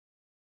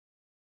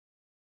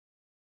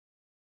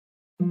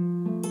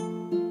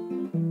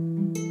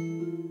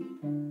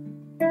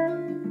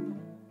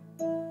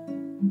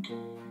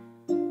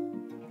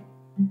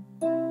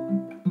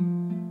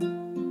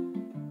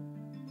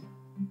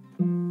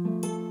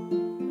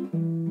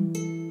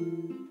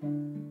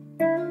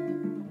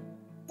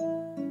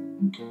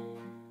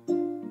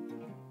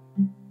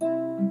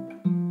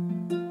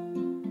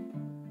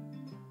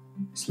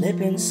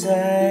Slip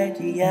inside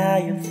the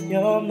eye of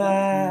your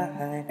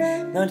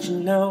mind. Don't you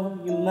know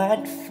you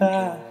might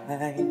find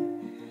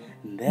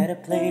a better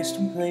place to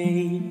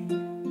play?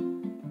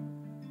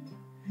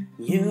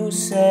 You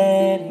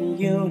said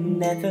you've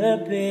never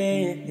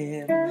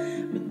been,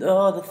 but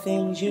all the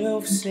things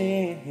you've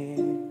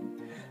seen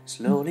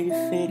slowly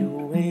fade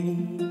away.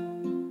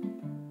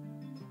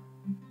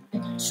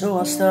 So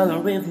I'll start a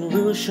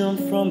revolution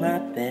from my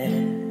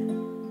bed,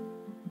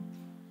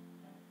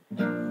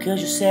 'cause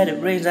you said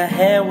it rains, a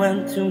hair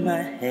went through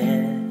my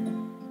head.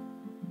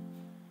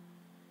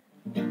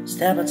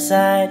 Step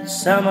outside,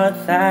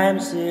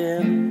 summertime's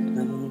in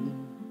bloom.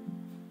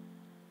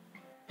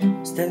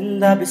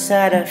 Stand up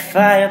beside that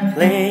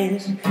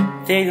fireplace,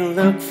 take a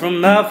look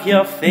from off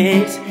your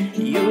face.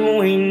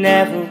 You ain't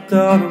never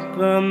gonna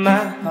burn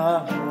my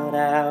heart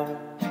out.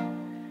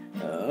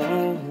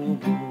 Oh.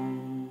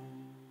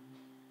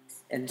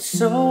 And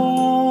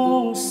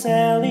so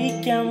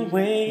Sally can't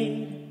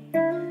wait.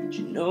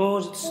 She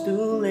knows it's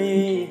too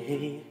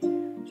late.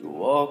 She's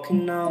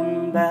walking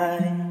on by.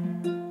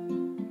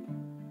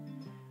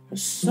 Her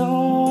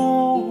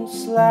soul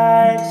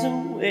slides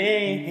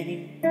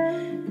away.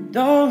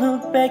 Don't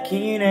look back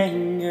in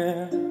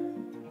anger,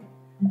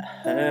 I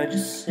heard you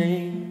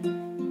say.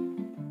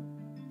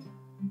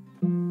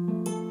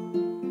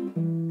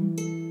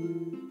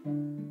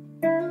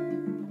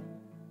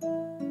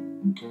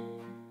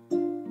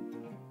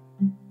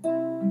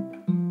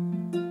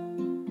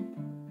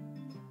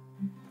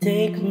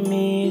 Take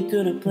me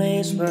to the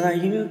place where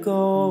you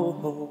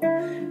go,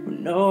 where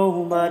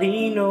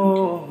nobody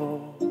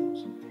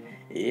knows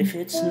if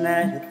it's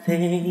night or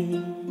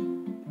day.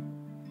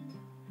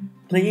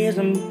 Please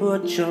don't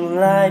put your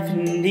life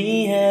in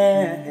the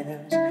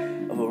hands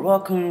of a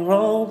rock and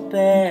roll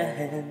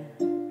band.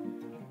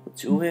 We'll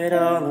do it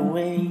all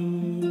away.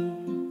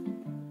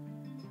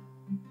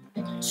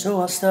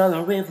 So I'll start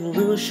a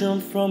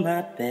revolution from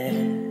my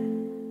bed,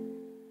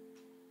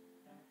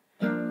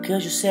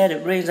 'cause you said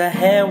it rains, a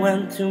hair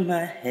went through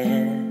my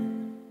head.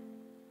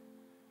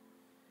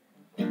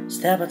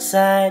 Step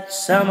outside,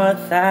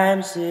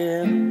 summertime's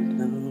in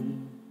bloom.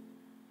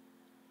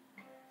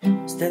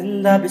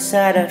 Stand up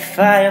beside that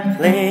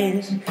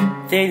fireplace,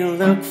 take a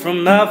look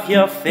from off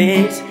your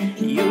face.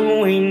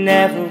 You ain't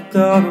never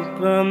gonna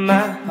burn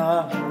my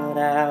heart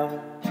out.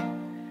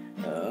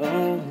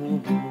 Oh.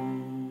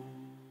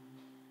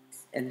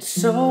 And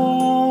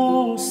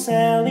so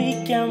Sally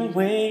can't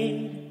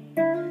wait.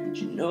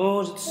 She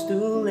knows it's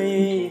too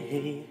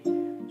late.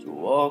 She's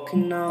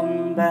walking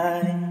on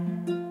by.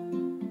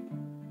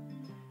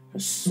 Her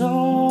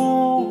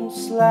soul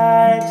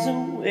slides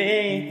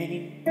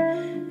away.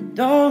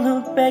 Don't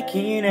look back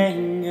in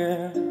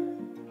anger,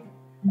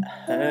 I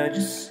heard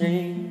you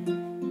say.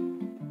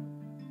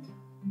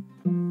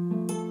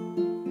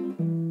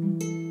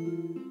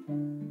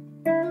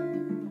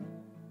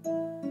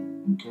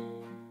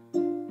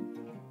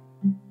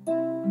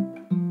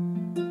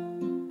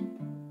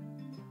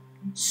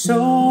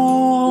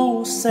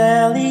 So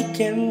Sally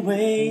can't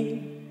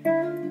wait.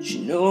 She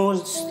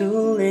knows it's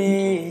too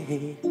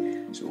late.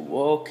 So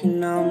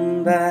walking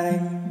on by.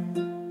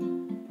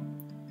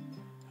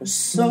 Her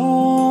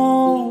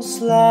soul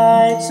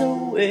slides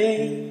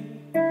away,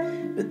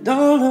 but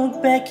don't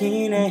look back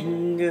in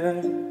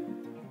anger,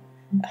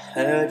 I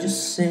heard you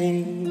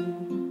say.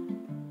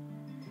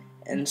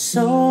 And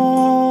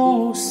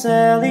so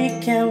Sally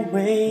can't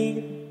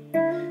wait.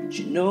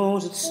 She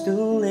knows it's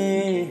too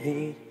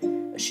late,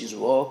 but she's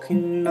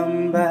walking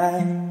on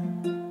by.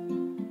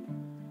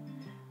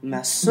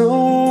 My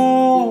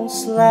soul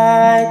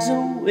slides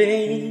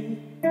away,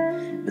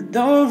 but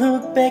don't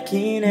look back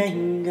in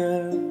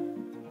anger,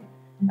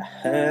 I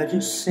heard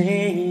you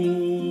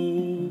say.